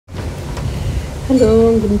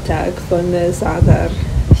Hallo, guten Tag von Zadar.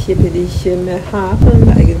 Hier bin ich im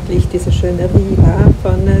Hafen, eigentlich diese schöne Riva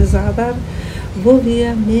von Zadar, wo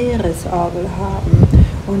wir Meeresorgel haben.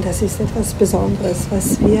 Und das ist etwas Besonderes,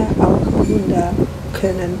 was wir auch bewundern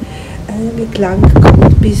können. Der Klang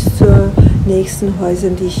kommt bis zu nächsten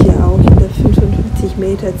Häusern, die hier auch in der 55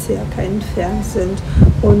 Meter circa entfernt sind.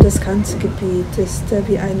 Und das ganze Gebiet ist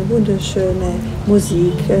wie eine wunderschöne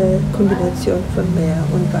Musik, Kombination von Meer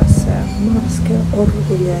und Wasser.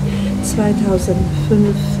 Meeresorgel 2005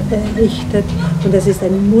 errichtet, und das ist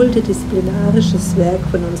ein multidisziplinarisches Werk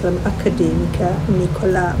von unserem Akademiker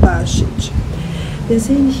Nicola Vasic. Wir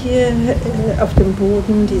sehen hier auf dem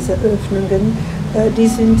Boden diese Öffnungen, die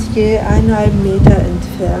sind je 1,5 Meter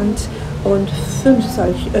entfernt, und 5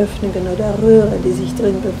 solche Öffnungen oder Röhre, die sich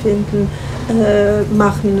drin befinden,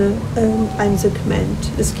 machen ein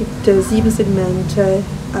Segment. Es gibt 7 Segmente,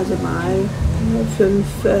 also mal 5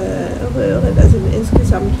 Röhre, das sind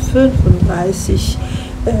insgesamt 35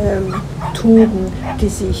 Tuben, die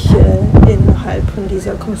sich innerhalb von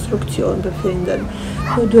dieser Konstruktion befinden.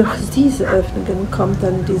 Und durch diese Öffnungen kommt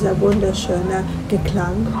dann dieser wunderschöne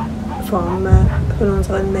Geklang von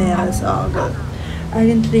unseren Meeresorgel.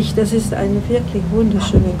 Eigentlich, das ist eine wirklich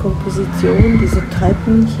wunderschöne Komposition. Diese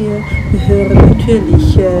Treppen hier gehören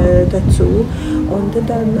natürlich dazu, und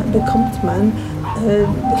dann bekommt man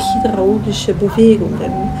hydraulische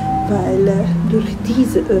Bewegungen, weil durch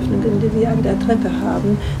diese Öffnungen, die wir an der Treppe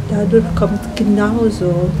haben, dadurch kommt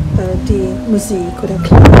genauso die Musik oder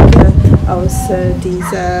Klang aus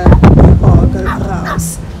dieser Orgel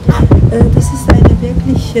raus. Das ist eine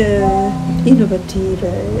wirklich innovative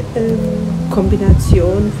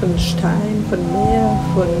Kombination von Stein, von Meer,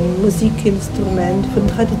 von Musikinstrument, von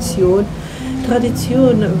Tradition.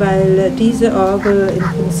 Tradition, weil diese Orgel im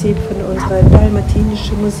Prinzip von unserer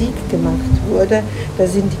dalmatinischen Musik gemacht wurde. Da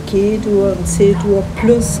sind die G-Dur und C-Dur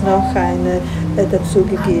plus noch eine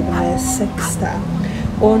dazugegebene Sexta.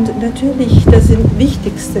 Und natürlich, das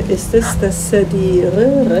Wichtigste ist es, dass die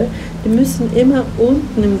Röhre, die müssen immer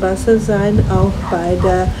unten im Wasser sein, auch bei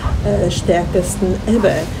der stärksten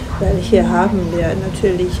Ebbe. Weil hier haben wir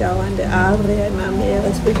natürlich auch an der Adria immer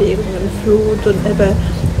Meeresbewegungen, Flut und Ebbe.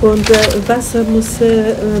 Und Wasser muss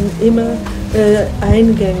immer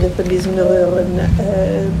Eingänge von diesen Röhren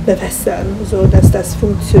bewässern, sodass das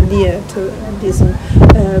funktioniert, an diesen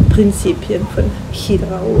Prinzipien von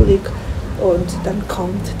Hydraulik. Und dann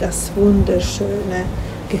kommt das wunderschöne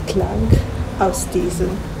Geklang aus diesen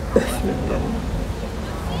Öffnungen.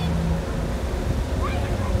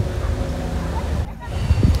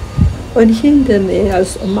 Und hinten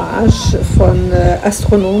als Hommage von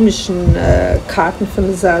astronomischen Karten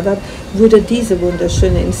von Zadar wurde diese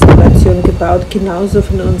wunderschöne Installation gebaut, genauso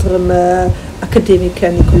von unserem Akademiker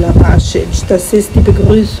Nicola Vasic. Das ist die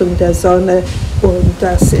Begrüßung der Sonne, und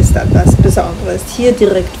das ist dann was Besonderes. Hier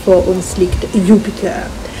direkt vor uns liegt Jupiter.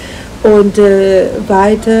 Und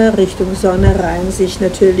weiter Richtung Sonne reihen sich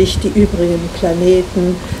natürlich die übrigen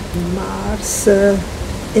Planeten, Mars,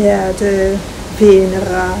 Erde,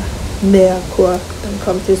 Venera, Merkur, dann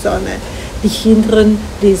kommt die Sonne. Die hinteren,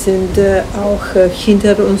 die sind auch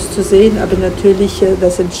hinter uns zu sehen, aber natürlich,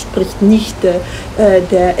 das entspricht nicht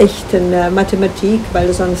der echten Mathematik,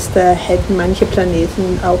 weil sonst hätten manche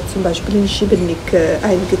Planeten auch zum Beispiel in Schibenik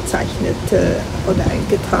eingezeichnet oder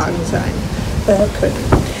eingetragen sein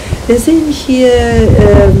können. Wir sehen hier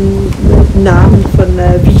Namen von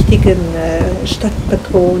wichtigen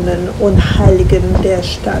Stadtpatronen und Heiligen der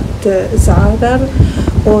Stadt Zadar.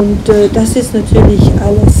 Und das ist natürlich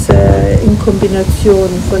alles in Kombination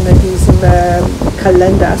von diesem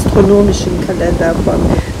Kalender, astronomischen Kalender von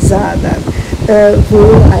Zadar, wo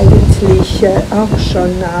eigentlich auch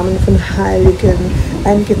schon Namen von Heiligen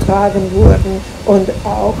eingetragen wurden und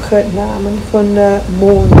auch Namen von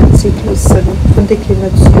Mondzyklussen, von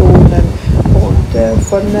Deklinationen und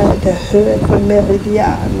von der Höhe von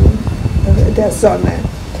Meridianen der Sonne.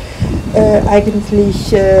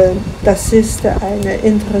 Eigentlich, das ist eine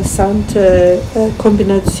interessante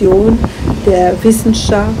Kombination der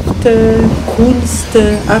Wissenschaft, Kunst,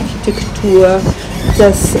 Architektur.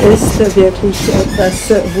 Das ist wirklich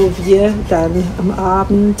etwas, wo wir dann am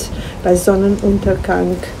Abend bei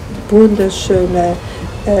Sonnenuntergang wunderschöne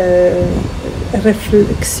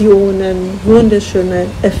Reflexionen, wunderschöne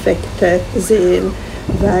Effekte sehen,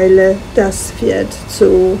 weil das wird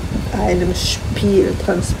zu einem Spiel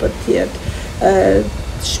transportiert.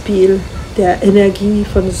 Spiel der Energie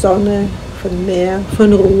von Sonne, von Meer,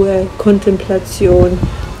 von Ruhe, Kontemplation,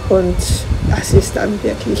 und das ist dann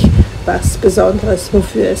wirklich was Besonderes,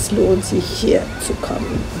 wofür es lohnt, sich hier zu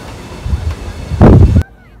kommen.